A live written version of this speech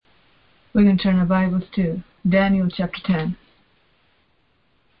We're going to turn our Bibles to Daniel chapter 10.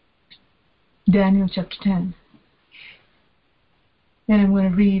 Daniel chapter 10. And I'm going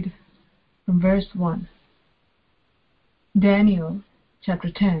to read from verse 1. Daniel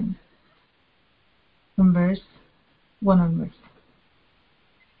chapter 10, from verse 1 onwards.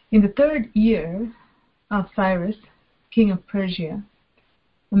 In the 3rd year of Cyrus, king of Persia,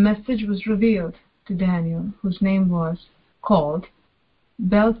 a message was revealed to Daniel, whose name was called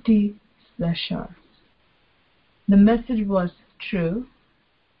Belteshazzar. The message was true,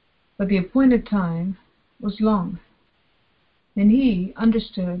 but the appointed time was long, and he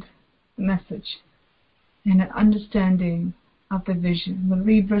understood the message and an understanding of the vision. We'll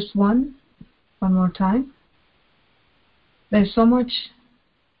read verse 1 one more time. There's so much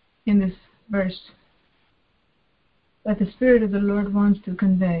in this verse that the Spirit of the Lord wants to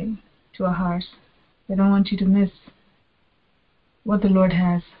convey to our hearts. I don't want you to miss what the Lord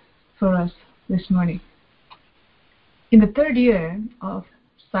has for us this morning. In the 3rd year of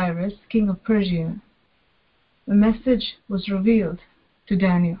Cyrus, king of Persia, a message was revealed to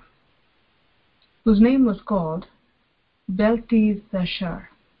Daniel, whose name was called Belteshazzar.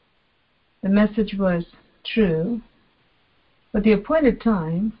 The message was true, but the appointed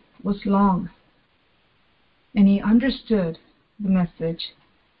time was long, and he understood the message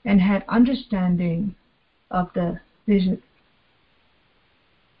and had understanding of the vision.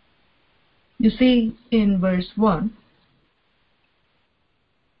 You see in verse 1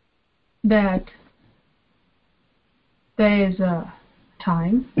 that there is a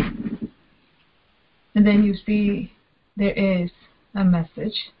time, and then you see there is a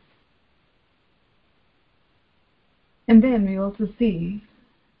message, and then we also see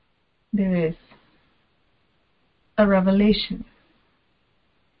there is a revelation.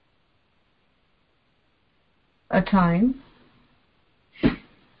 A time,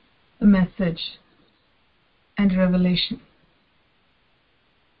 a message, and revelation.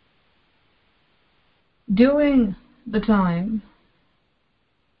 During the time,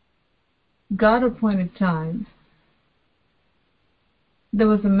 God-appointed time, there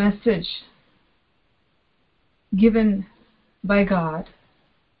was a message given by God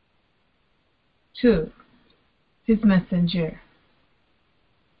to his messenger,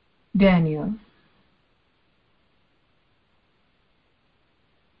 Daniel.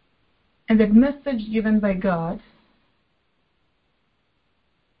 And that message given by God,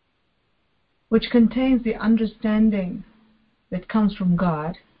 which contains the understanding that comes from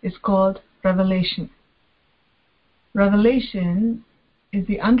God, is called revelation. Revelation is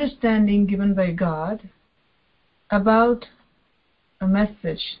the understanding given by God about a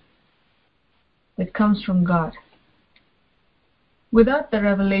message that comes from God. Without the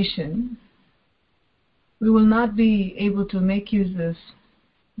revelation, we will not be able to make use of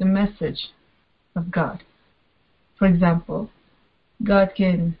the message of God. For example, God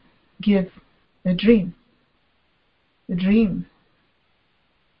can give a dream. The dream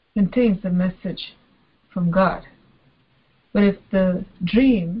contains the message from God. But if the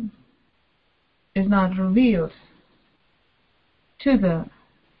dream is not revealed to the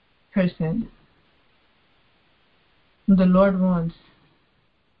person whom the Lord wants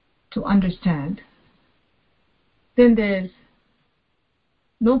to understand, then there's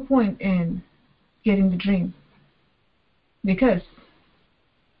no point in getting the dream, because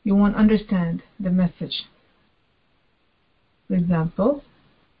you won't understand the message. For example,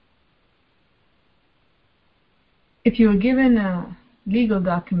 if you are given a legal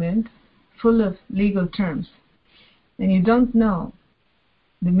document full of legal terms and you don't know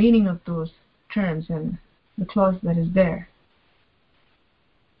the meaning of those terms and the clause that is there,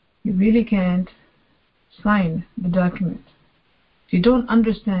 you really can't sign the document. If you don't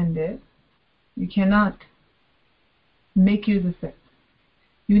understand it, you cannot make use of it.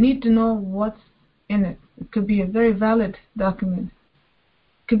 You need to know what's in it. It could be a very valid document.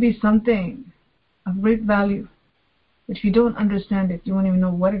 It could be something of great value. But if you don't understand it, you won't even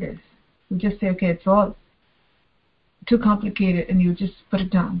know what it is. You just say, okay, it's all too complicated, and you just put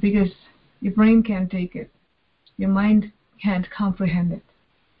it down because your brain can't take it. Your mind can't comprehend it.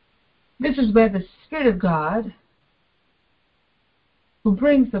 This is where the Spirit of God, who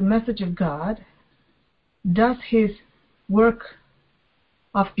brings the message of God, does his work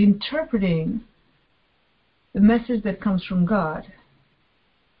of interpreting the message that comes from God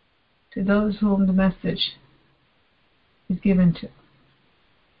to those whom the message is given to.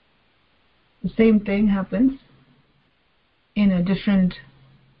 The same thing happens in a different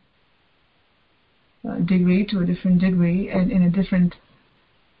degree to a different degree and in a different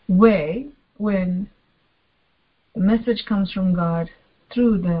way when the message comes from God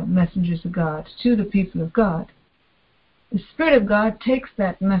through the messengers of God to the people of God, the Spirit of God takes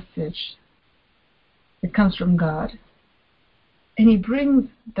that message that comes from God and He brings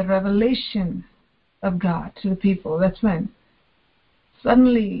the revelation of God to the people. That's when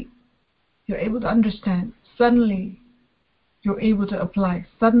suddenly you're able to understand. Suddenly you're able to apply.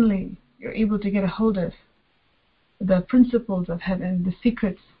 Suddenly you're able to get a hold of the principles of heaven, the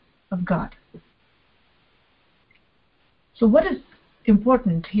secrets of God. So what is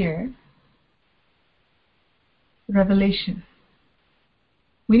important here? Revelation.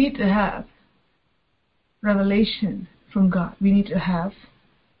 We need to have revelation from God. We need to have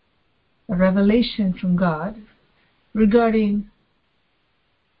a revelation from God regarding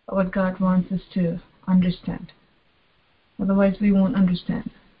what God wants us to understand. Otherwise we won't understand.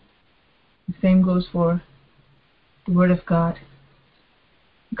 The same goes for the Word of God.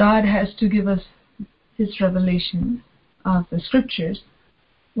 God has to give us His revelation of the Scriptures,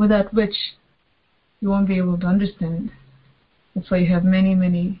 without which you won't be able to understand. That's why you have many,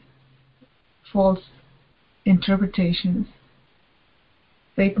 many false interpretations.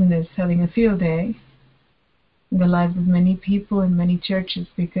 Satan is having a field day in the lives of many people in many churches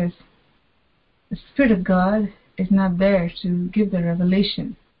because the Spirit of God is not there to give the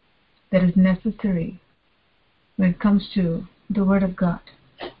revelation that is necessary when it comes to the Word of God.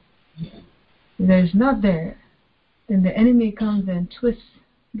 If there is not there, then the enemy comes and twists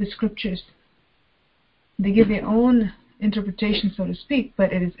the Scriptures. They give their own interpretation, so to speak,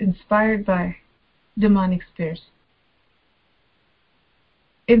 but it is inspired by demonic spirits.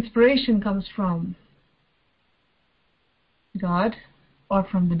 Inspiration comes from God or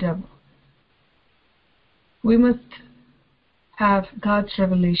from the devil. We must have God's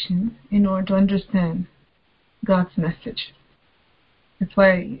revelation in order to understand God's message. That's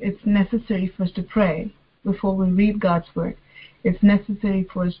why it's necessary for us to pray before we read God's Word. It's necessary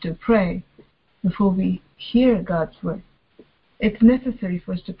for us to pray before we hear God's Word. It's necessary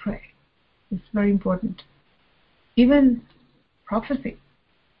for us to pray. It's very important. Even prophecy,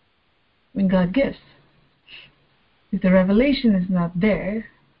 when God gives, if the revelation is not there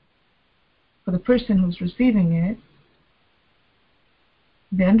for the person who's receiving it,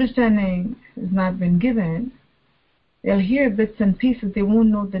 the understanding has not been given, they'll hear bits and pieces. They won't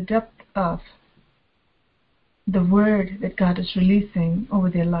know the depth of the word that God is releasing over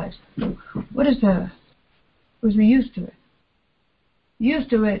their lives. What is the use to it? The use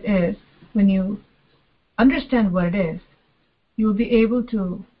to it is when you understand what it is, you will be able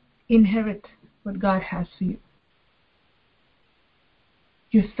to inherit what God has for you.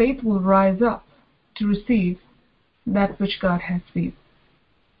 Your faith will rise up to receive that which God has for you.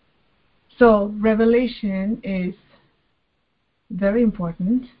 So revelation is very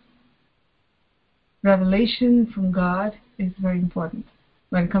important. Revelation from God is very important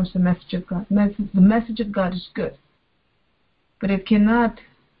when it comes to the message of God. The message of God is good, but it cannot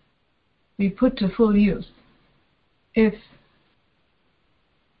be put to full use if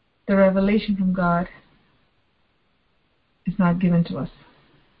the revelation from God is not given to us.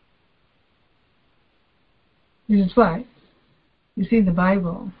 This is why you see in the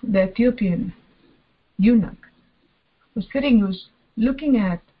Bible, the Ethiopian eunuch was sitting, he was looking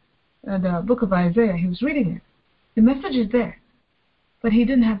at the book of Isaiah, he was reading it. The message is there, but he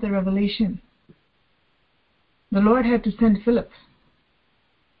didn't have the revelation. The Lord had to send Philip,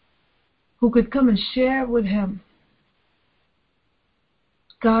 who could come and share with him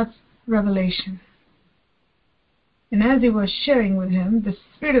God's revelation. And as he was sharing with him, the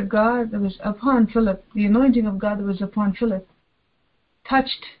Spirit of God that was upon Philip, the anointing of God that was upon Philip,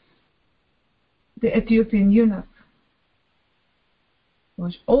 touched the Ethiopian eunuch,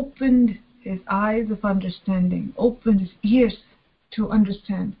 which opened his eyes of understanding, opened his ears to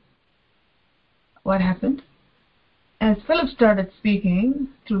understand. What happened? As Philip started speaking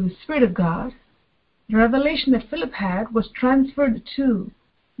through the Spirit of God, the revelation that Philip had was transferred to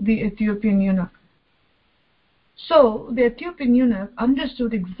the Ethiopian eunuch. So the Ethiopian eunuch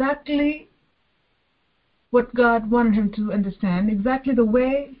understood exactly what God wanted him to understand, exactly the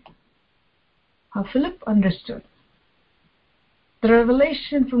way how Philip understood. The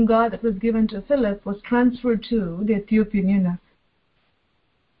revelation from God that was given to Philip was transferred to the Ethiopian eunuch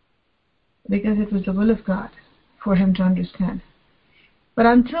because it was the will of God for him to understand. But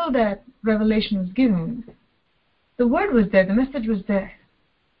until that revelation was given, the word was there, the message was there,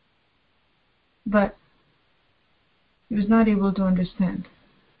 but he was not able to understand.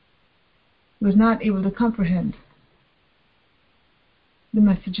 He was not able to comprehend the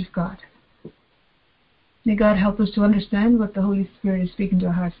message of God. May God help us to understand what the Holy Spirit is speaking to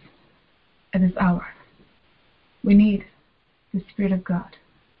our hearts at this hour. We need the Spirit of God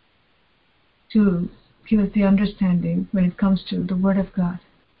to give us the understanding when it comes to the Word of God,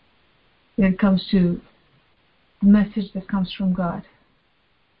 when it comes to the message that comes from God.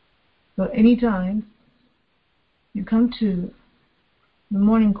 So anytime you come to the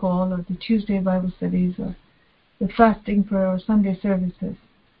morning call or the Tuesday Bible studies or the fasting prayer or Sunday services,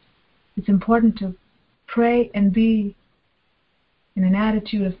 it's important to pray and be in an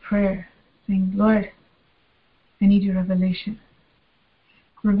attitude of prayer, saying, Lord, I need your revelation.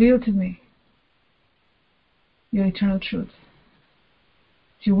 Reveal to me your eternal truth.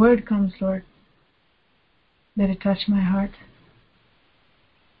 As your word comes, Lord, let it touch my heart.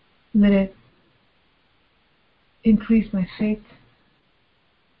 Let it increase my faith.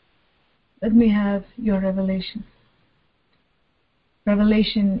 Let me have your revelation.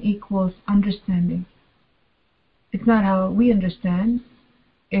 Revelation equals understanding. It's not how we understand.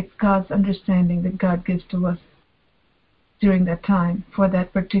 It's God's understanding that God gives to us during that time for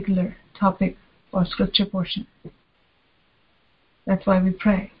that particular topic or scripture portion. That's why we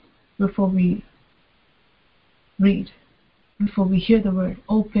pray before we read, before we hear the word.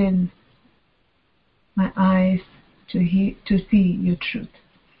 Open my eyes to see your truth.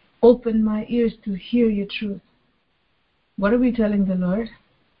 Open my ears to hear your truth. What are we telling the Lord?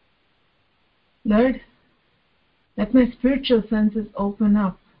 Lord, let my spiritual senses open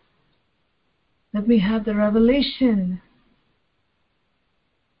up. Let me have the revelation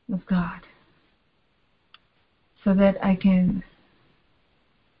of God so that I can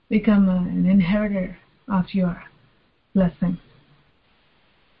become an inheritor of your blessing.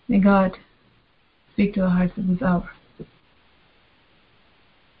 May God speak to our hearts at this hour.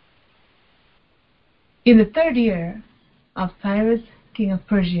 In the 3rd year of Cyrus, king of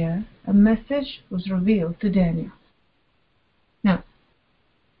Persia, a message was revealed to Daniel. Now,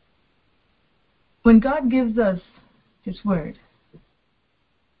 when God gives us His word,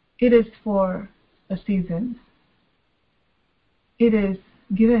 it is for a season. It is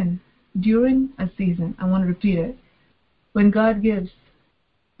given during a season. I want to repeat it. When God gives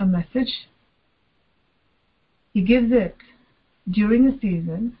a message, He gives it during a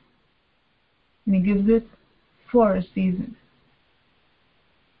season, and He gives it for a season.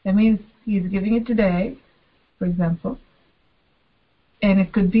 That means He's giving it today, for example, and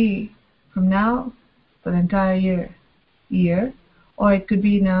it could be from now for the entire year, or it could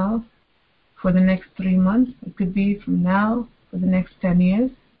be now for the next 3 months. It could be from now for the next 10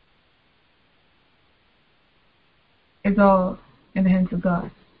 years. It's all in the hands of God.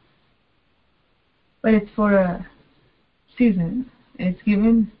 But it's for a season, and it's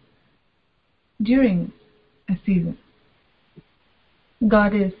given during a season.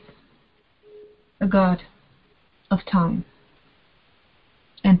 God is a God of time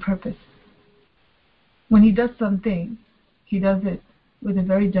and purpose. When He does something, He does it with a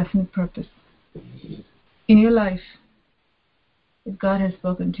very definite purpose. In your life, if God has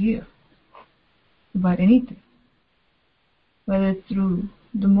spoken to you about anything, whether it's through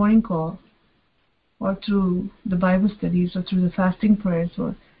the morning call or through the Bible studies or through the fasting prayers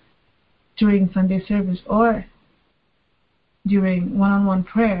or during Sunday service or during one-on-one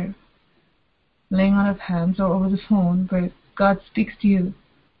prayer, laying on of hands or over the phone, where God speaks to you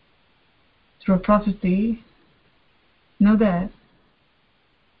through a prophecy, know that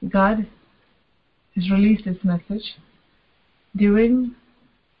God has released His message during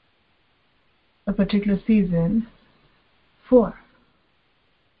a particular season for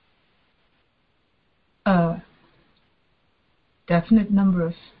a definite number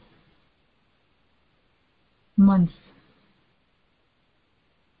of months,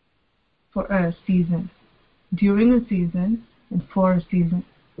 for a season, during a season, and for a season.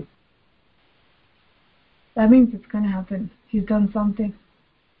 That means it's going to happen. He's done something,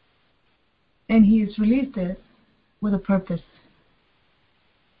 and He's released it with a purpose.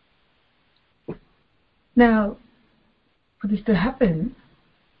 Now, for this to happen,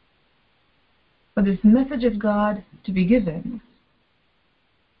 for this message of God to be given,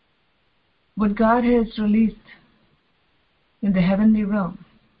 what God has released in the heavenly realm,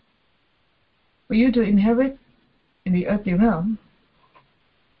 for you to inherit in the earthly realm,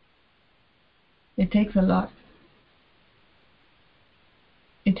 it takes a lot.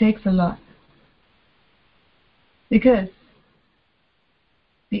 It takes a lot. Because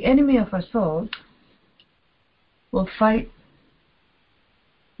the enemy of our souls will fight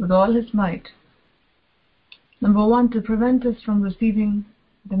with all his might. Number one, to prevent us from receiving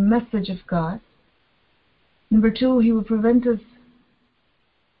the message of God. Number two, he will prevent us.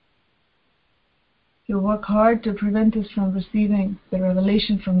 He will work hard to prevent us from receiving the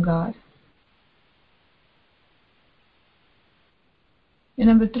revelation from God. And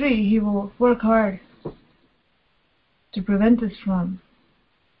number 3, he will work hard to prevent us from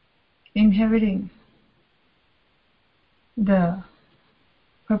inheriting the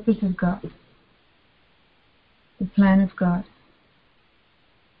purpose of God, the plan of God.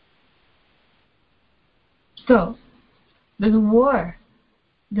 So, there's a war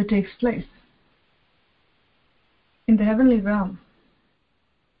that takes place in the heavenly realm.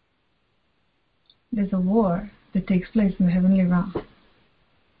 There's a war that takes place in the heavenly realm.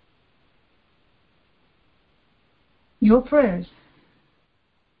 Your prayers,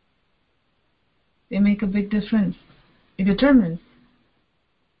 they make a big difference. It determines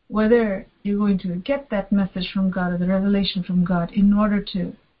whether you're going to get that message from God or the revelation from God in order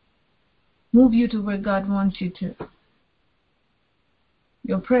to move you to where God wants you to.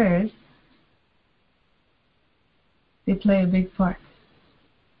 Your prayers, they play a big part.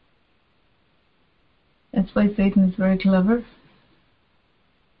 That's why Satan is very clever.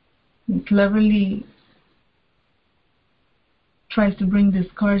 He cleverly tries to bring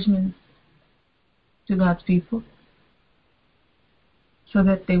discouragement to God's people so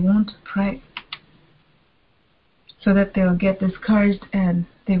that they won't pray, so that they'll get discouraged and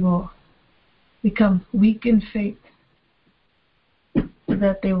they will become weak in faith, so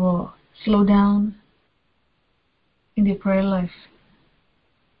that they will slow down in their prayer life.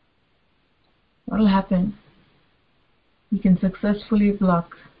 What will happen? We can successfully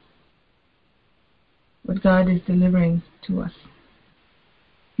block what God is delivering to us.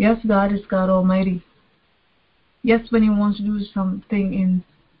 Yes, God is God Almighty. Yes, when He wants to do something in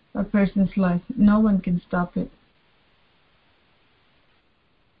a person's life, no one can stop it.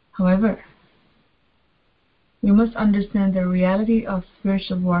 However, we must understand the reality of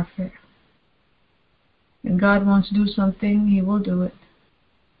spiritual warfare. When God wants to do something, He will do it.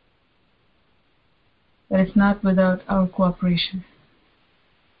 But it's not without our cooperation.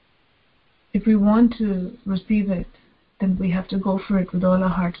 If we want to receive it, then we have to go for it with all our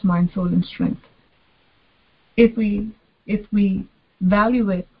hearts, mind, soul, and strength. If we value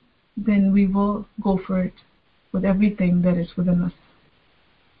it, then we will go for it with everything that is within us.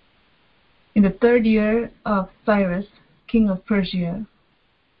 In the 3rd year of Cyrus, king of Persia,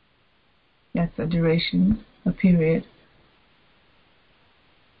 that's a duration, a period,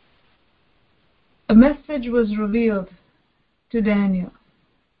 a message was revealed to Daniel,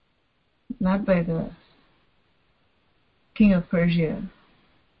 not by the king of Persia,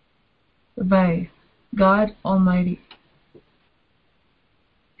 but by God Almighty.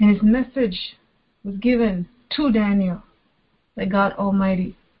 And his message was given to Daniel by God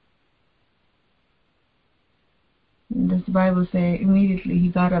Almighty. And does the Bible say immediately he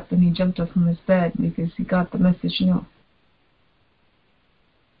got up and he jumped up from his bed because he got the message? No.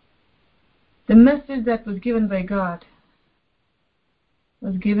 The message that was given by God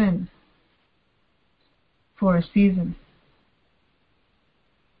was given for a season,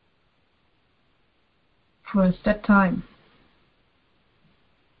 for a set time.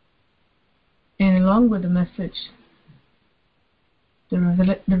 And along with the message, the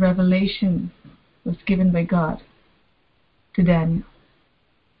revelation was given by God to Daniel.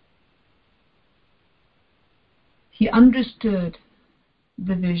 He understood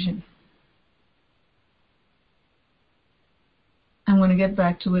the vision. I'm going to get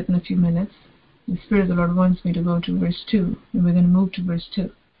back to it in a few minutes. The Spirit of the Lord wants me to go to verse 2, and we're going to move to verse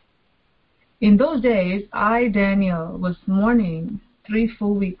 2. In those days, I, Daniel, was mourning 3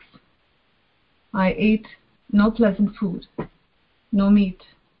 full weeks. I ate no pleasant food, no meat,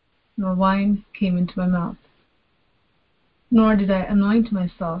 nor wine came into my mouth, nor did I anoint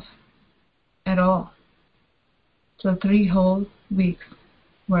myself at all, till 3 whole weeks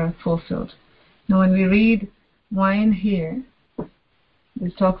were fulfilled. Now when we read wine here,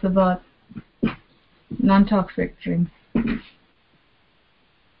 this talks about non-toxic drinks,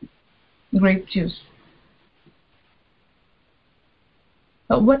 grape juice.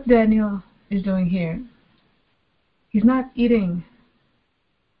 But what Daniel is doing here, he's not eating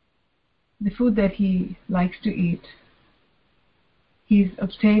the food that he likes to eat. He's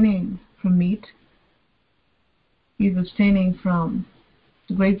abstaining from meat. He's abstaining from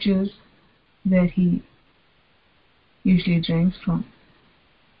the grape juice that he usually drinks.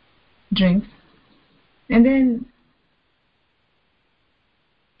 And then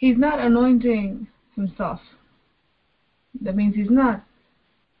he's not anointing himself. That means he's not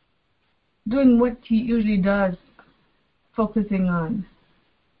doing what he usually does, focusing on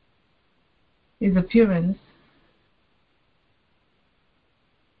his appearance,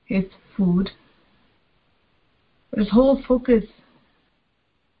 his food. But his whole focus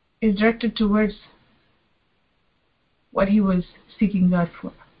is directed towards what he was seeking God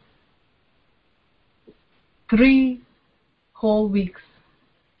for. 3 whole weeks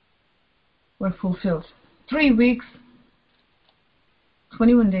were fulfilled. 3 weeks,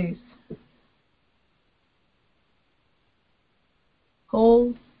 21 days.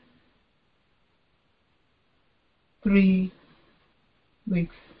 Whole 3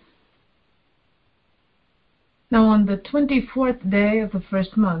 weeks. Now on the 24th day of the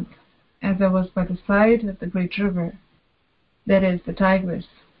first month, as I was by the side of the great river, that is the Tigris,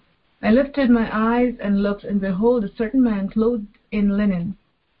 I lifted my eyes and looked, and behold, a certain man clothed in linen,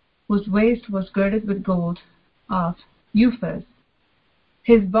 whose waist was girded with gold of Uphaz.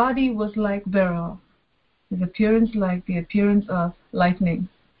 His body was like beryl, his appearance like the appearance of lightning,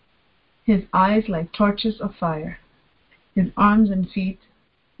 his eyes like torches of fire, his arms and feet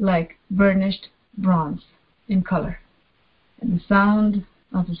like burnished bronze in color, and the sound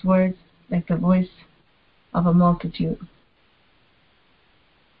of his words like the voice of a multitude.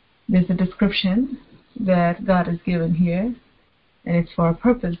 There's a description that God has given here, and it's for a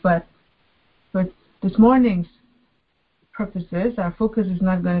purpose, but for this morning's purposes, our focus is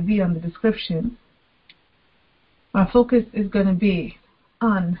not going to be on the description. Our focus is going to be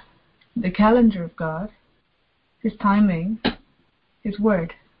on the calendar of God, His timing, His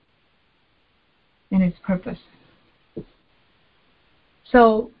word, and His purpose.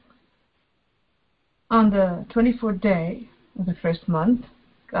 So, on the 24th day of the first month,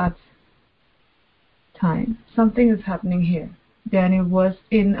 God's time, something is happening here. Daniel was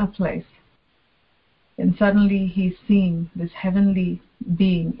in a place, and suddenly he's seeing this heavenly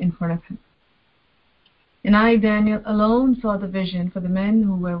being in front of him. And I, Daniel, alone saw the vision, for the men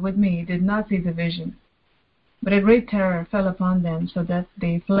who were with me did not see the vision. But a great terror fell upon them, so that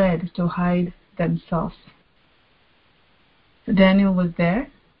they fled to hide themselves. So Daniel was there,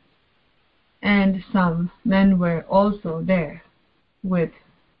 and some men were also there with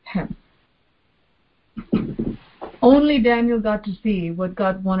him. Only Daniel got to see what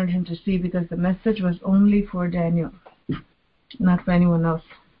God wanted him to see, because the message was only for Daniel, not for anyone else.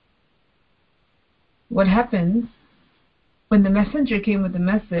 What happens when the messenger came with the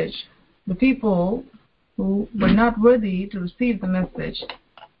message, the people who were not worthy to receive the message,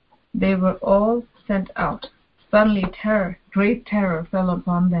 they were all sent out. Suddenly terror, great terror fell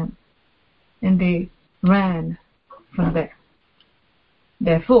upon them, and they ran from there.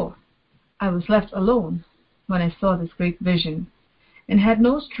 Therefore, I was left alone when I saw this great vision, and had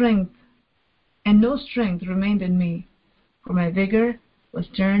no strength, and no strength remained in me, for my vigor was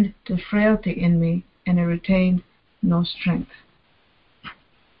turned to frailty in me, and I retained no strength.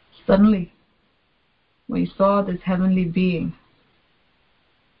 Suddenly, when he saw this heavenly being,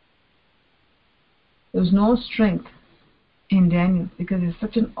 there was no strength in Daniel, because it's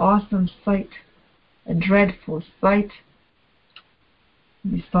such an awesome sight, a dreadful sight.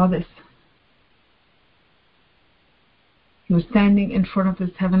 He saw this. He was standing in front of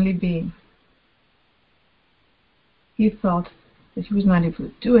this heavenly being. He felt that he was not able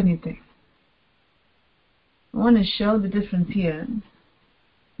to do anything. I want to show the difference here.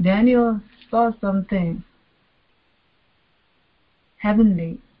 Daniel saw something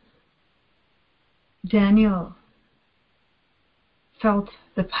heavenly. Daniel felt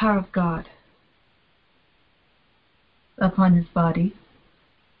the power of God upon his body,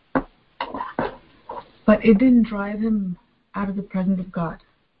 but it didn't drive him out of the presence of God.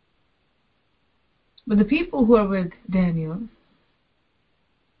 But the people who are with Daniel,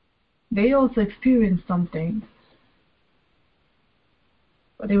 they also experienced something,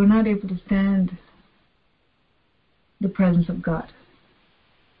 but they were not able to stand the presence of God.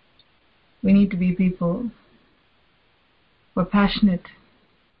 We need to be people who are passionate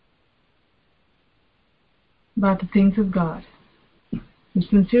about the things of God. We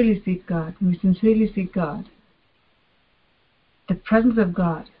sincerely seek God. We sincerely seek God. The presence of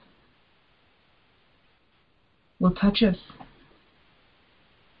God will touch us,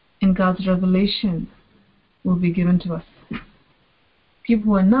 and God's revelation will be given to us.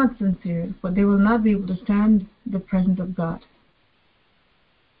 People who are not sincere, but they will not be able to stand the presence of God.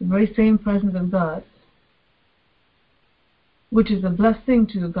 The very same presence of God, which is a blessing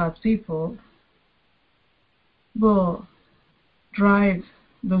to God's people, will drive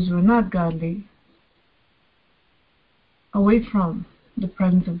those who are not godly away from the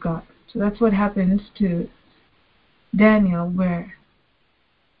presence of God. So that's what happened to Daniel, where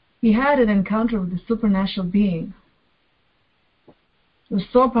he had an encounter with the supernatural being. It was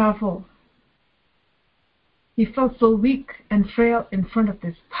so powerful. He felt so weak and frail in front of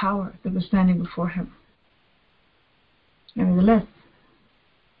this power that was standing before him. Nevertheless,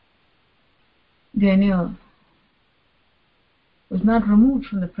 Daniel was not removed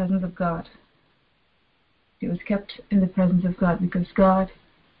from the presence of God. He was kept in the presence of God because God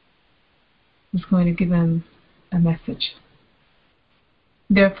was going to give him a message.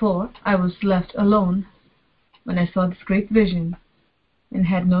 Therefore, I was left alone when I saw this great vision and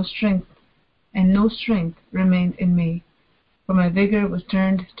had no strength, and no strength remained in me, for my vigor was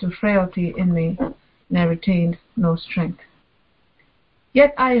turned to frailty in me, and I retained no strength.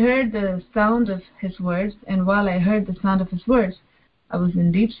 Yet I heard the sound of his words, and while I heard the sound of his words, I was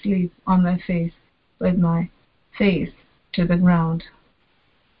in deep sleep on my face, with my face to the ground.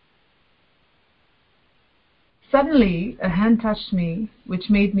 Suddenly a hand touched me, which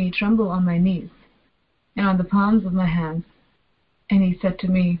made me tremble on my knees and on the palms of my hands. And he said to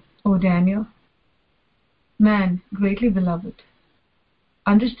me, O Daniel, man greatly beloved,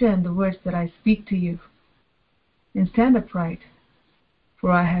 understand the words that I speak to you, and stand upright,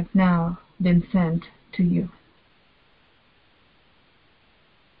 for I have now been sent to you.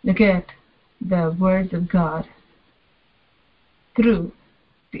 Look at the words of God through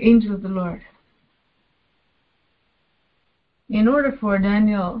the angel of the Lord. In order for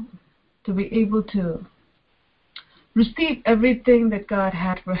Daniel to be able to receive everything that God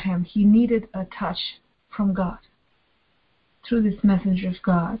had for him, he needed a touch from God. Through this messenger of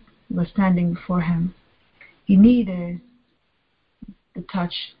God who was standing before him, he needed the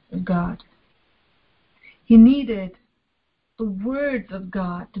touch of God. He needed the words of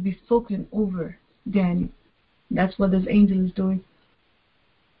God to be spoken over Daniel. That's what this angel is doing.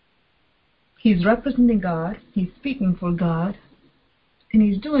 He's representing God, he's speaking for God, and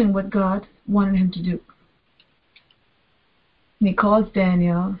he's doing what God wanted him to do. And he calls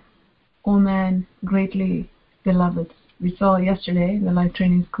Daniel, O man greatly beloved. We saw yesterday in the Life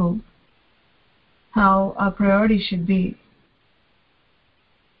Training School how our priority should be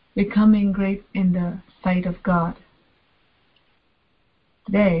becoming great in the sight of God.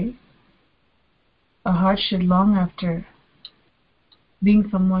 Today, our hearts should long after being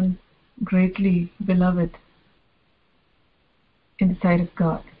someone greatly beloved in the sight of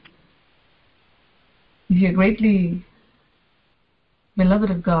God. If you're greatly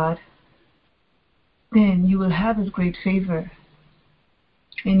beloved of God, then you will have His great favor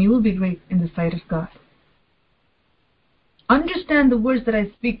and you will be great in the sight of God. Understand the words that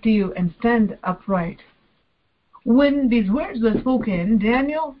I speak to you and stand upright. When these words were spoken,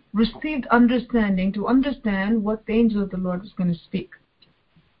 Daniel received understanding to understand what the angel of the Lord was going to speak.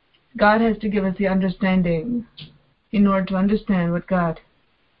 God has to give us the understanding in order to understand what God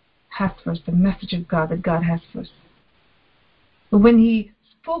has for us, the message of God that God has for us. But when he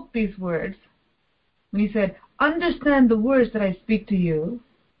spoke these words, when he said, understand the words that I speak to you,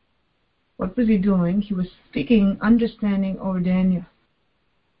 what was he doing? He was speaking understanding over Daniel.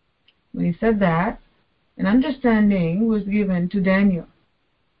 When he said that, an understanding was given to Daniel.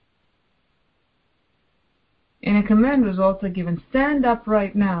 And a command was also given, stand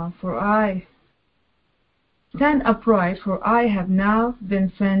upright now, for I have now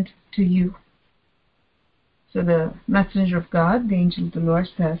been sent to you. So the messenger of God, the angel of the Lord,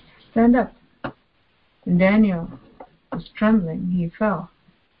 says, stand up. And Daniel was trembling, he fell.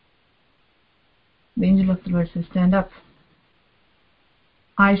 The angel of the Lord says, stand up.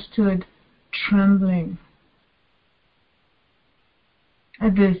 I stood trembling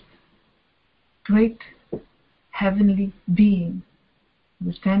at this great heavenly being who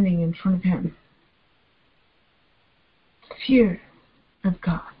was standing in front of him. Fear of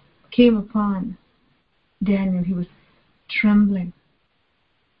God came upon Daniel. He was trembling.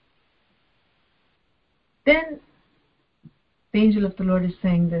 Then the angel of the Lord is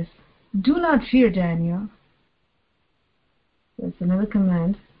saying this, do not fear, Daniel. That's another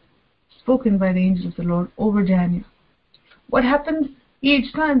command spoken by the angel of the Lord over Daniel. What happens?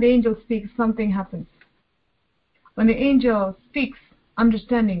 Each time the angel speaks, something happens. When the angel speaks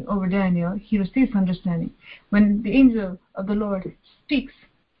understanding over Daniel, he receives understanding. When the angel of the Lord speaks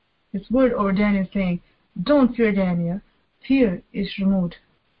his word over Daniel, saying, don't fear, Daniel, fear is removed.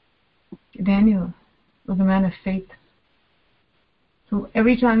 Daniel was a man of faith. So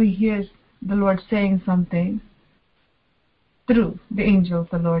every time he hears the Lord saying something through the angel of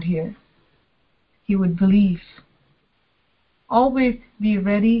the Lord here, he would believe. Always be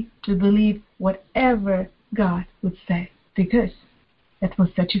ready to believe whatever God would say, because that will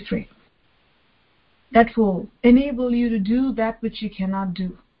set you free. That will enable you to do that which you cannot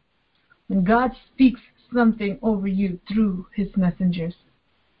do. When God speaks something over you through His messengers,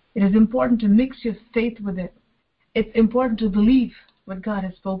 it is important to mix your faith with it. It's important to believe what God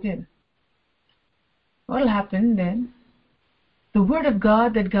has spoken. What will happen then? The word of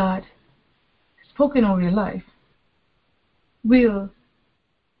God that God has spoken over your life will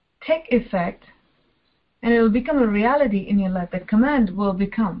take effect and it will become a reality in your life. That command will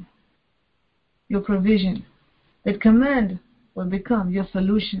become your provision. That command will become your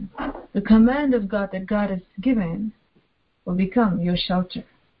solution. The command of God that God has given will become your shelter.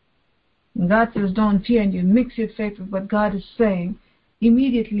 When God says don't fear and you mix your faith with what God is saying,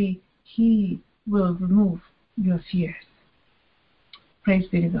 immediately He will remove your fears. Praise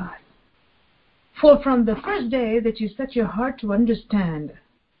be to God. For from the first day that you set your heart to understand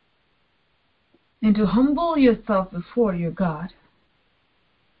and to humble yourself before your God,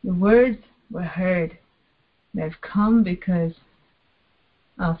 the words were heard. They've come because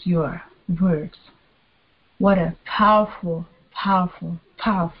of your words. What a powerful, powerful,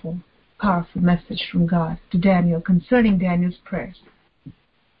 powerful, powerful message from God to Daniel concerning Daniel's prayers.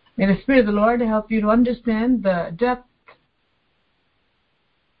 May the Spirit of the Lord help you to understand the depth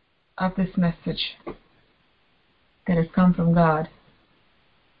of this message that has come from God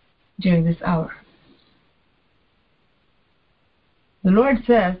during this hour. The Lord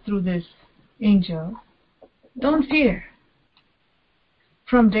says through this angel, don't fear.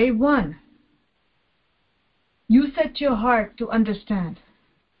 From day one, you set your heart to understand.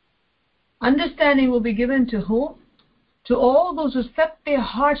 Understanding will be given to whom? To all those who set their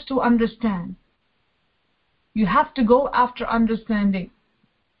hearts to understand. You have to go after understanding.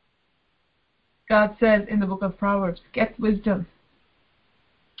 God says in the book of Proverbs, get wisdom.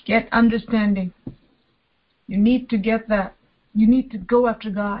 Get understanding. You need to get that. You need to go after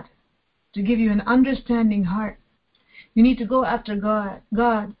God to give you an understanding heart. You need to go after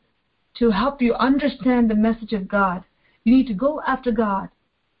God to help you understand the message of God. You need to go after God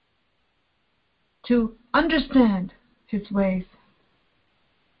to understand His ways.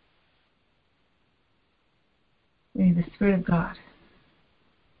 We need the Spirit of God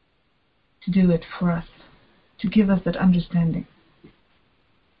to do it for us, to give us that understanding.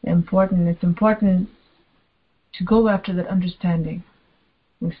 It's important to go after that understanding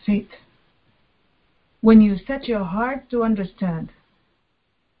with faith. When you set your heart to understand,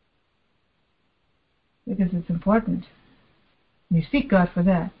 because it's important, you seek God for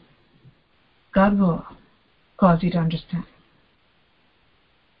that, God will cause you to understand.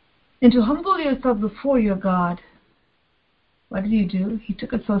 And to humble yourself before your God, what did He do? He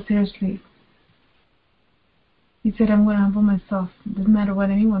took it so seriously. He said, I'm going to humble myself. It doesn't matter what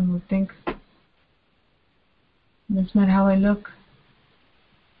anyone will think. It doesn't matter how I look.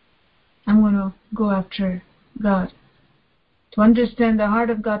 I'm going to go after God. To understand the heart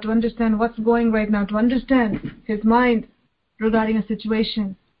of God, to understand what's going right now, to understand His mind regarding a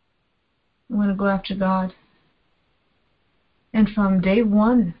situation. I'm going to go after God. And from day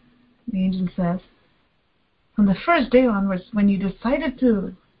one, the angel says, from the first day onwards, when you decided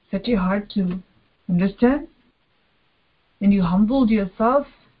to set your heart to understand, and you humbled yourself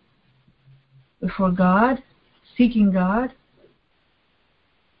before God, seeking God,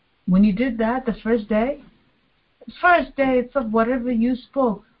 when you did that the first day itself, whatever you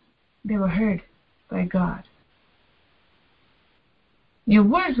spoke, they were heard by God. Your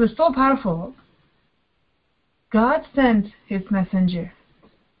words were so powerful, God sent His messenger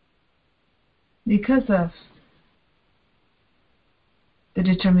because of the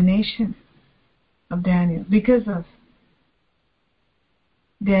determination of Daniel, because of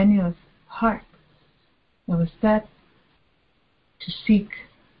Daniel's heart that was set to seek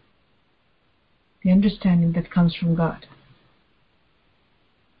the understanding that comes from God.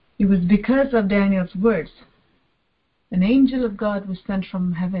 It was because of Daniel's words. An angel of God was sent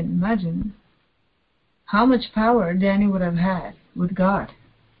from heaven. Imagine how much power Daniel would have had with God.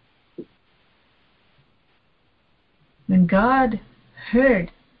 When God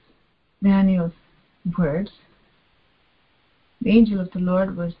heard Daniel's words, the angel of the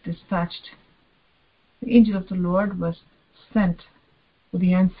Lord was dispatched. The angel of the Lord was sent with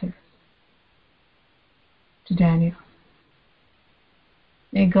the answer to Daniel.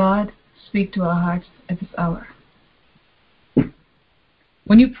 May God speak to our hearts at this hour.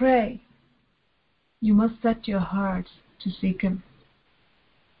 When you pray, you must set your hearts to seek Him.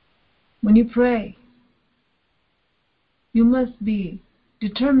 When you pray, you must be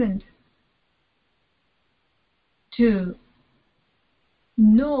determined to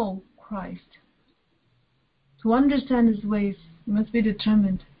know Christ, to understand His ways. You must be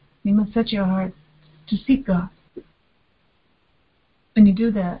determined. You must set your heart to seek God. When you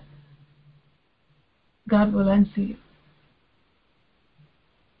do that, God will answer you.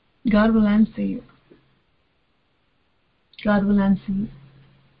 God will answer you. God will answer you.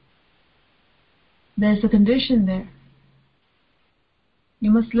 There's a condition there.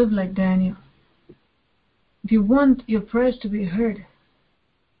 You must live like Daniel. If you want your prayers to be heard,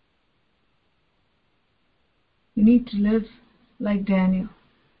 you need to live like Daniel.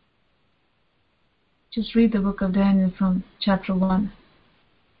 Just read the book of Daniel from chapter 1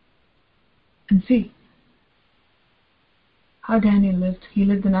 and see how Daniel lived. He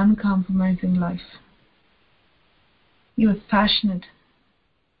lived an uncompromising life. He was passionate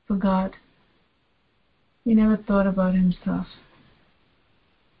for God. He never thought about himself.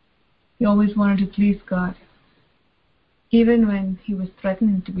 He always wanted to please God. Even when he was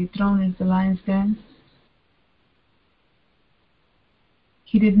threatening to be thrown into the lion's den,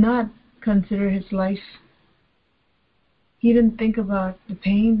 he did not consider his life. He didn't think about the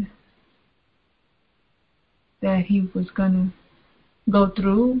pain that he was going to go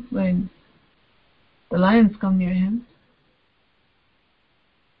through when the lions come near him.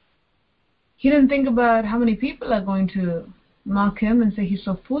 He didn't think about how many people are going to mock him and say he's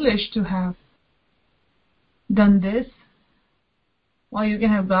so foolish to have done this. Well, you can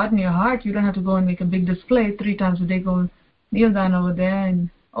have God in your heart. You don't have to go and make a big display 3 times a day. Go kneel down over there and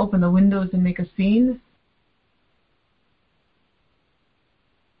open the windows and make a scene.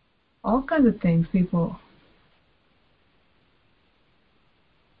 All kinds of things people,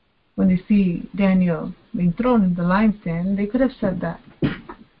 when they see Daniel being thrown in the lion's den, they could have said that.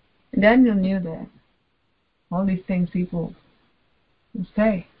 And Daniel knew that. All these things people would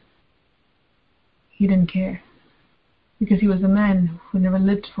say. He didn't care. Because he was a man who never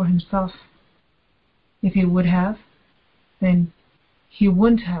lived for himself. If he would have, then he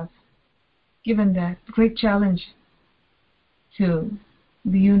wouldn't have given that great challenge to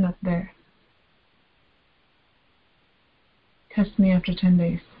the eunuch there. Test me after 10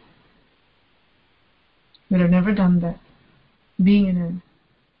 days. He would have never done that. Being in a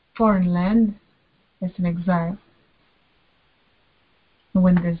foreign land as an exile. And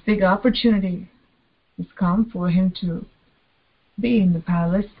when this big opportunity has come for him to be in the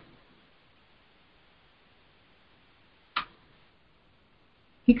palace,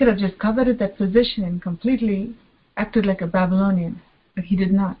 he could have just coveted that position and completely acted like a Babylonian, but he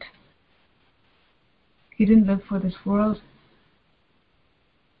did not. He didn't live for this world.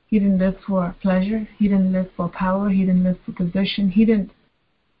 He didn't live for pleasure. He didn't live for power. He didn't live for position. He didn't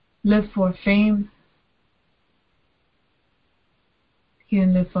live for fame. He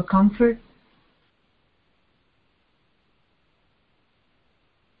didn't live for comfort.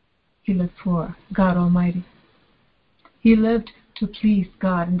 He lived for God Almighty. He lived to please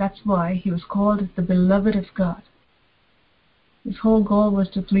God, and that's why he was called the beloved of God. His whole goal was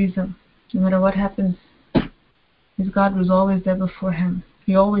to please him. No matter what happens, his God was always there before him.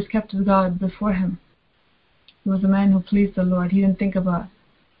 He always kept his God before him. He was a man who pleased the Lord. He didn't think about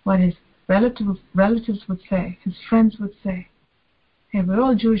what his relatives would say, his friends would say. Hey, we're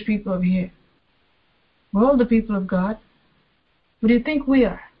all Jewish people over here. We're all the people of God. What do you think we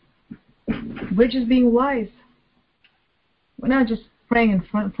are? We're just being wise. We're not just praying in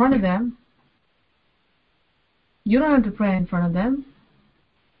front of them. You don't have to pray in front of them.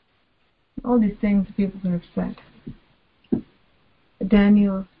 All these things people could have said. But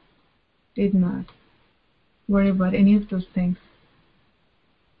Daniel did not worry about any of those things.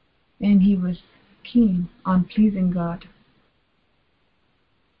 And he was keen on pleasing God.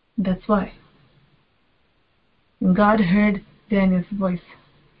 That's why when God heard Daniel's voice,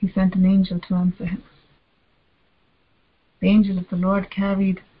 he sent an angel to answer him. The angel of the Lord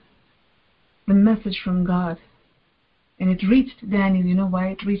carried the message from God. And it reached Daniel. You know why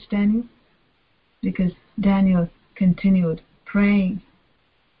it reached Daniel? Because Daniel continued praying.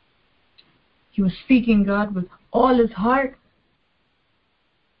 He was seeking God with all his heart.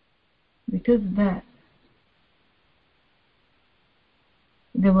 Because of that,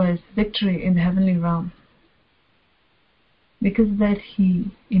 there was victory in the heavenly realm. Because of that,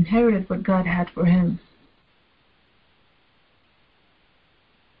 he inherited what God had for him.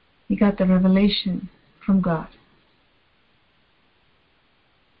 He got the revelation from God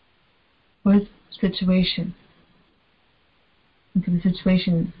for his situation, and for the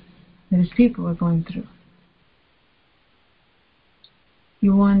situation that his people were going through.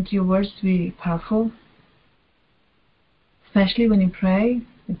 You want your words to be powerful, especially when you pray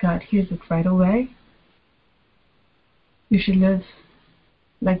that God hears it right away. You should live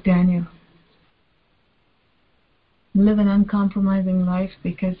like Daniel. Live an uncompromising life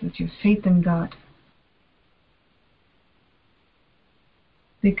because of your faith in God.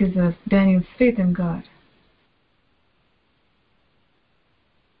 Because of Daniel's faith in God,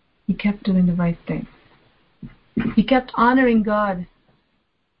 he kept doing the right thing. He kept honoring God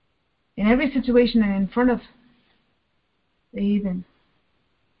in every situation, and in front of the heathen,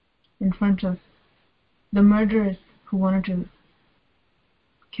 in front of the murderers who wanted to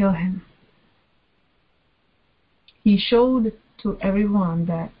kill him. He showed to everyone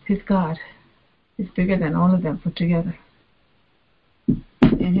that his God is bigger than all of them put together.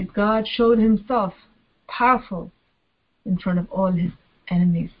 And his God showed himself powerful in front of all his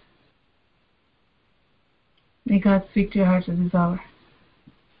enemies. May God speak to your hearts at this hour.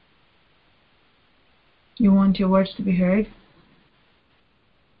 You want your words to be heard?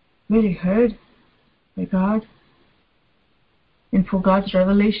 Really heard by God? And for God's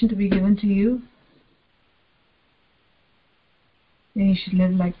revelation to be given to you? Then you should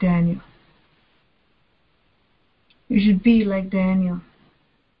live like Daniel. You should be like Daniel.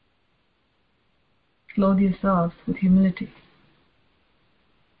 Clothe yourselves with humility.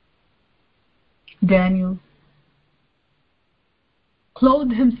 Daniel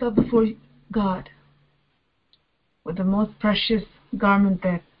clothed himself before God with the most precious garment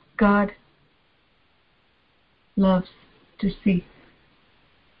that God loves to see.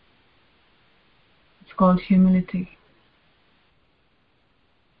 It's called humility.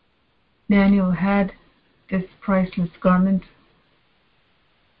 Daniel had this priceless garment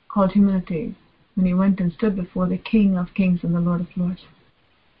called humility when he went and stood before the King of Kings and the Lord of Lords.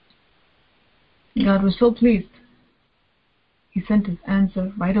 God was so pleased. He sent his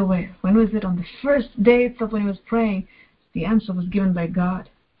answer right away. When was it? On the first day itself when he was praying, the answer was given by God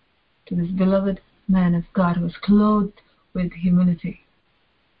to this beloved man of God who was clothed with humility.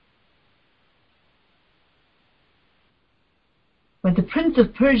 But the prince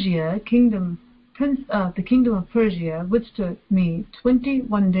of Persia, the kingdom of Persia, withstood me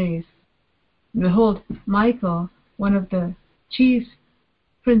 21 days. Behold, Michael, one of the chief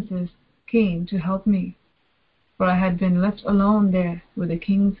princes, came to help me, for I had been left alone there with the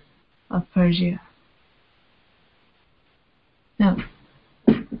kings of Persia. Now,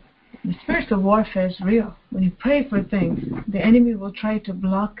 the spiritual warfare is real. When you pray for things, the enemy will try to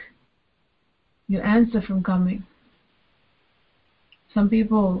block your answer from coming. Some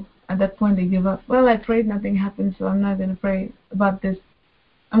people, at that point, they give up. Well, I prayed, nothing happened, so I'm not going to pray about this.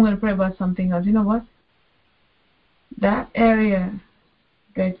 I'm going to pray about something else. You know what? That area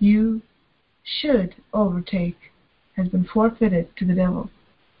that you should overtake has been forfeited to the devil.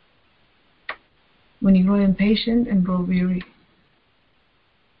 When you grow impatient and grow weary,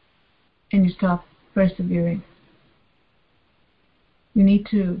 and you stop persevering, you need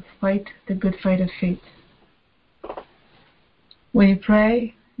to fight the good fight of faith. When you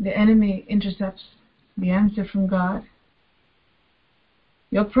pray, the enemy intercepts the answer from God.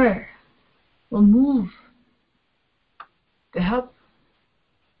 Your prayer will move the help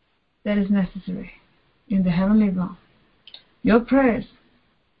that is necessary in the heavenly realm. Your prayers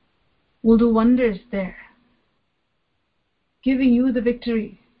will do wonders there, giving you the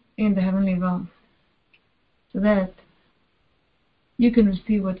victory in the heavenly realm, so that you can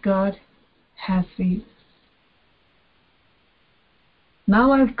receive what God has for you.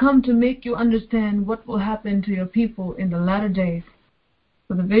 Now I have come to make you understand what will happen to your people in the latter days,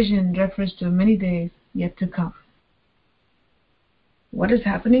 for the vision refers to many days yet to come. What is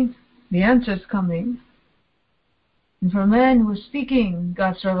happening? The answer is coming. And for a man who is speaking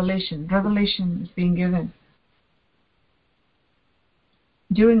God's revelation is being given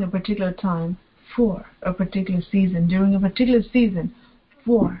during a particular time, for a particular season, during a particular season,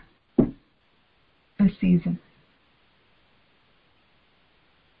 for a season.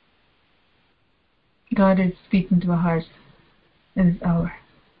 God is speaking to our hearts in this hour.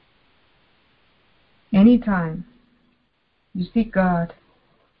 Anytime you seek God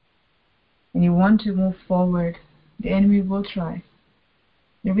and you want to move forward, the enemy will try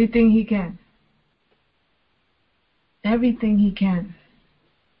everything he can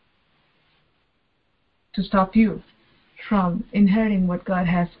to stop you from inheriting what God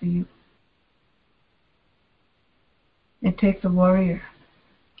has for you. It takes a warrior,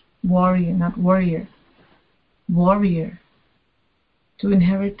 not warrior, warrior, to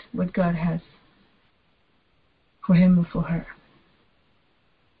inherit what God has for him or for her.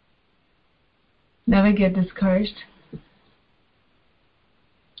 Never get discouraged.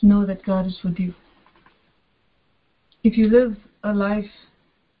 Know that God is with you. If you live a life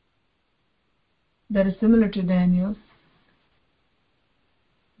that is similar to Daniel's,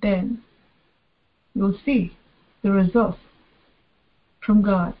 then you'll see the results from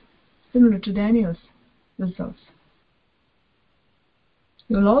God similar to Daniel's results.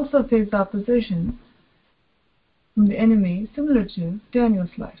 You'll also face opposition from the enemy similar to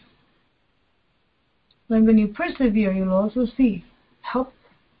Daniel's life. But when you persevere, you'll also see help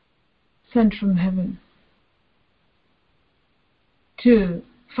sent from heaven to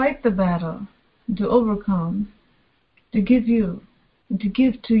fight the battle to overcome, to give you, and to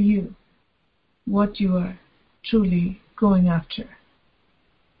give to you what you are truly going after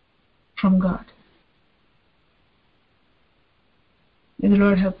from God. May the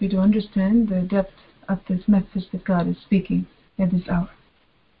Lord help you to understand the depth of this message that God is speaking at this hour.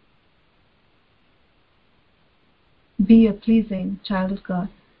 Be a pleasing child of God.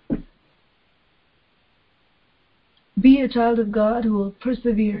 Be a child of God who will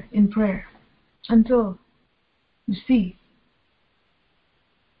persevere in prayer until you see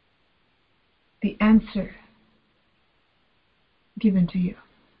the answer given to you.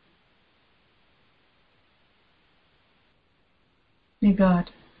 May God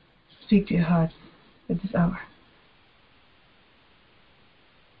speak to your hearts at this hour.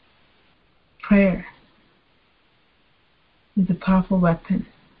 Prayer is a powerful weapon.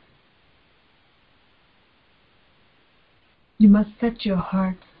 You must set your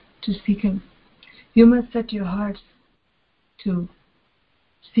heart to seek Him. You must set your heart to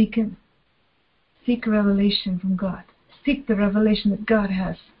seek Him. Seek revelation from God. Seek the revelation that God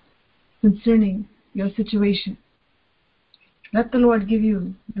has concerning your situation. Let the Lord give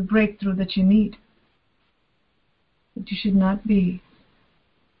you the breakthrough that you need. But you should not be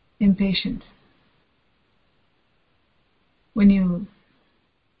impatient. When you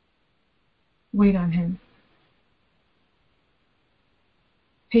wait on Him,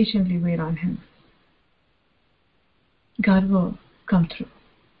 patiently wait on Him, God will come through.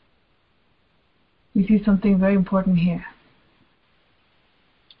 We see something very important here.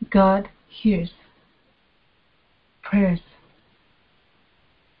 God hears prayers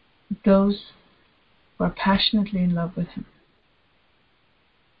of those who are passionately in love with Him.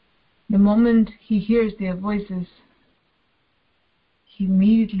 The moment He hears their voices, He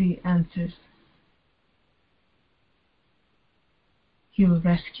immediately answers. He will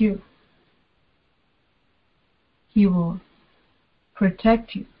rescue. He will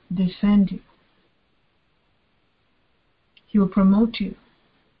protect you, defend you. He will promote you,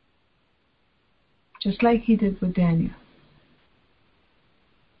 just like He did with Daniel.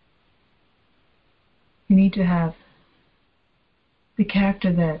 You need to have the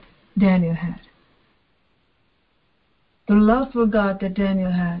character that Daniel had, the love for God that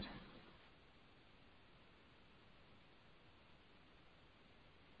Daniel had.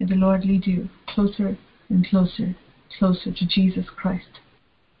 May the Lord lead you closer and closer, closer to Jesus Christ,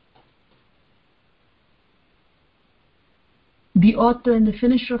 the author and the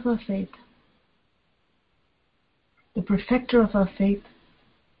finisher of our faith, the perfecter of our faith.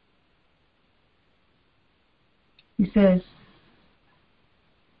 He says,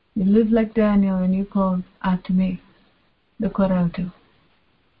 you live like Daniel and you call out to me. Look what I'll do.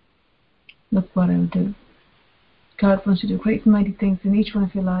 Look what I'll do. God wants you to do great and mighty things in each one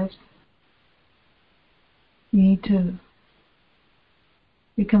of your lives. You need to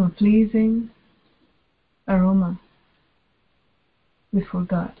become a pleasing aroma before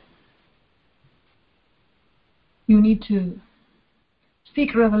God. You need to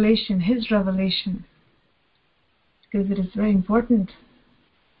seek revelation, His revelation, because it is very important.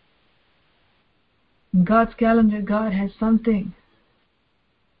 In God's calendar, God has something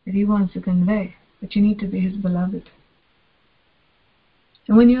that He wants to convey, but you need to be His beloved.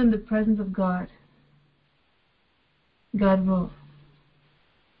 And when you're in the presence of God, God will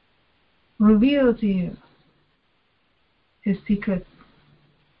reveal to you His secrets.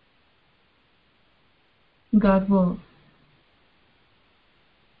 God will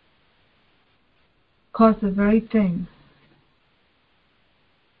cause the very thing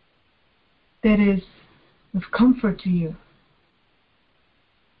that is of comfort to you.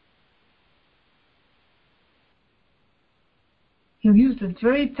 He'll use the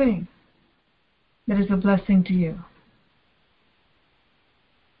very thing that is a blessing to you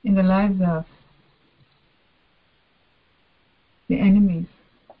in the lives of the enemies,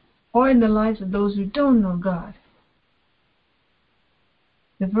 or in the lives of those who don't know God.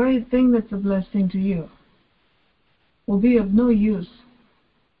 The very thing that's a blessing to you will be of no use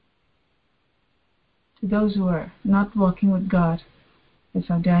to those who are not walking with God, as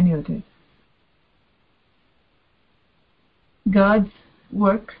how Daniel did. God's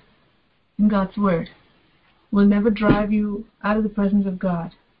work and God's word will never drive you out of the presence of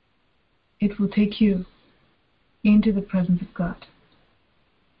God. It will take you into the presence of God.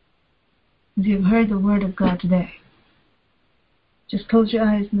 As you have heard the word of God today, just close your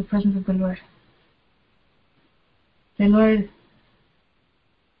eyes in the presence of the Lord. Say, Lord,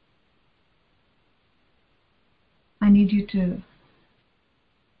 I need you to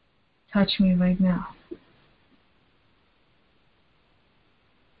touch me right now.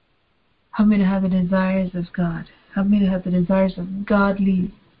 Help me to have the desires of God. Help me to have the desires of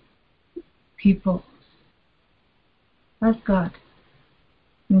godly people. Ask God,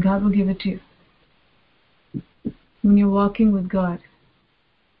 and God will give it to you. When you're walking with God,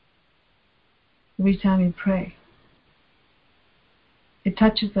 every time you pray, it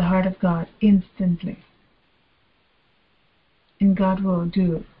touches the heart of God instantly. And God will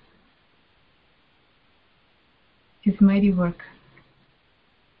do His mighty work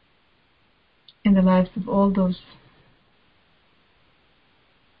in the lives of all those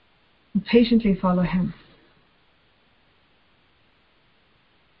who patiently follow Him.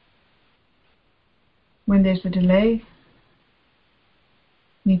 When there's a delay,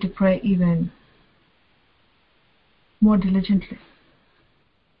 we need to pray even more diligently.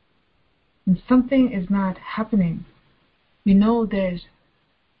 When something is not happening, we know there's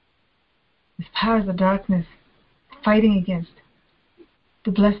powers of darkness fighting against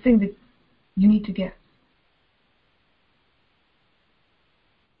the blessing that you need to get.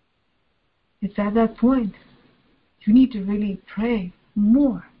 It's at that point you need to really pray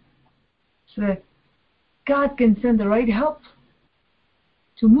more so that God can send the right help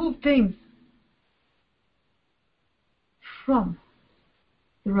to move things from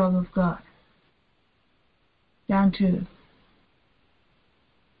the realm of God down to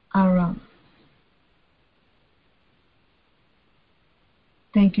our realm.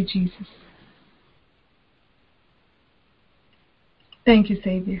 Thank you, Jesus. Thank you,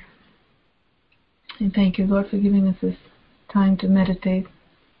 Savior. And thank you, Lord, for giving us this time to meditate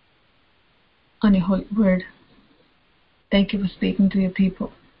on your holy word. Thank you for speaking to your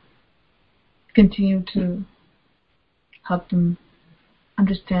people. Continue to help them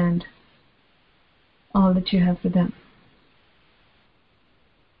understand all that you have for them.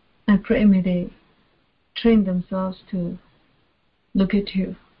 I pray may they train themselves to look at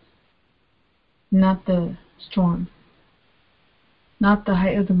you, not the storm, not the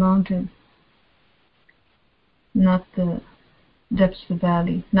height of the mountain, not the depths of the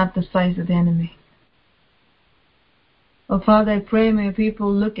valley, not the size of the enemy. Oh Father, I pray may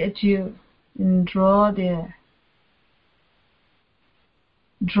people look at you and draw the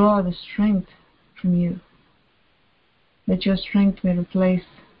strength from you. That your strength may replace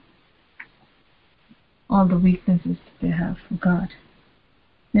all the weaknesses that they have, oh God.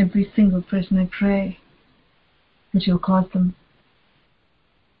 Every single person, I pray that you'll cause them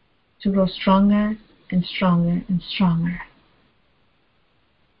to grow stronger and stronger and stronger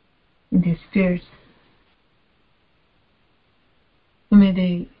in their spirits. And may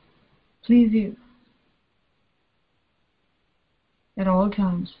they please you at all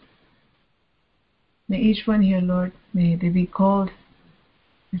times. May each one here, Lord, may they be called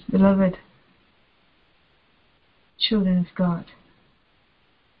as beloved children of God.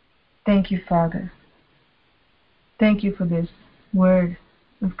 Thank you, Father. Thank you for this word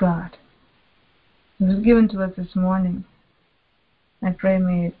of God. It was given to us this morning. I pray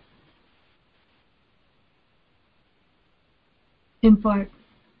may it impart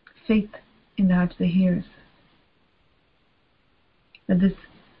faith in the hearts of the hearers. That this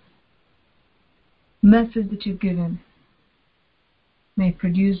message that you've given may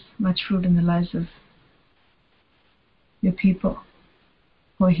produce much fruit in the lives of your people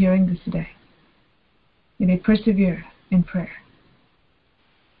who are hearing this today. May they persevere in prayer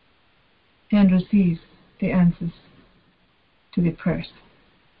and receive the answers to their prayers.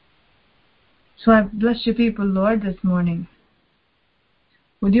 So I bless your people, Lord, this morning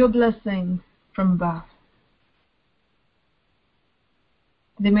with your blessing from above.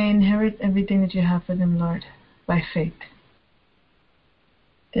 They may inherit everything that you have for them, Lord, by faith.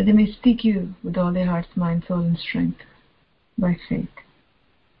 That they may seek you with all their hearts, mind, soul, and strength by faith.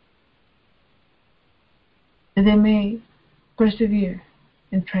 That they may persevere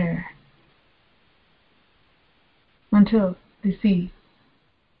in prayer until they see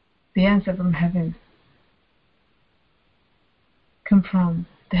the answer from heaven come from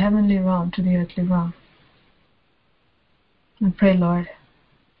the heavenly realm to the earthly realm. And pray, Lord,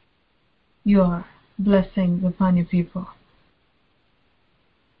 your blessings upon your people,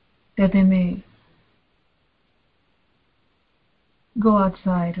 that they may go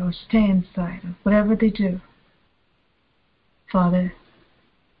outside or stay inside, or whatever they do, Father,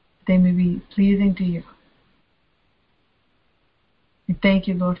 they may be pleasing to you. And thank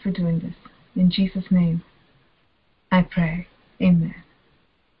you, Lord, for doing this. In Jesus' name, I pray. Amen.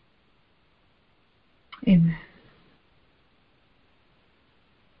 Amen.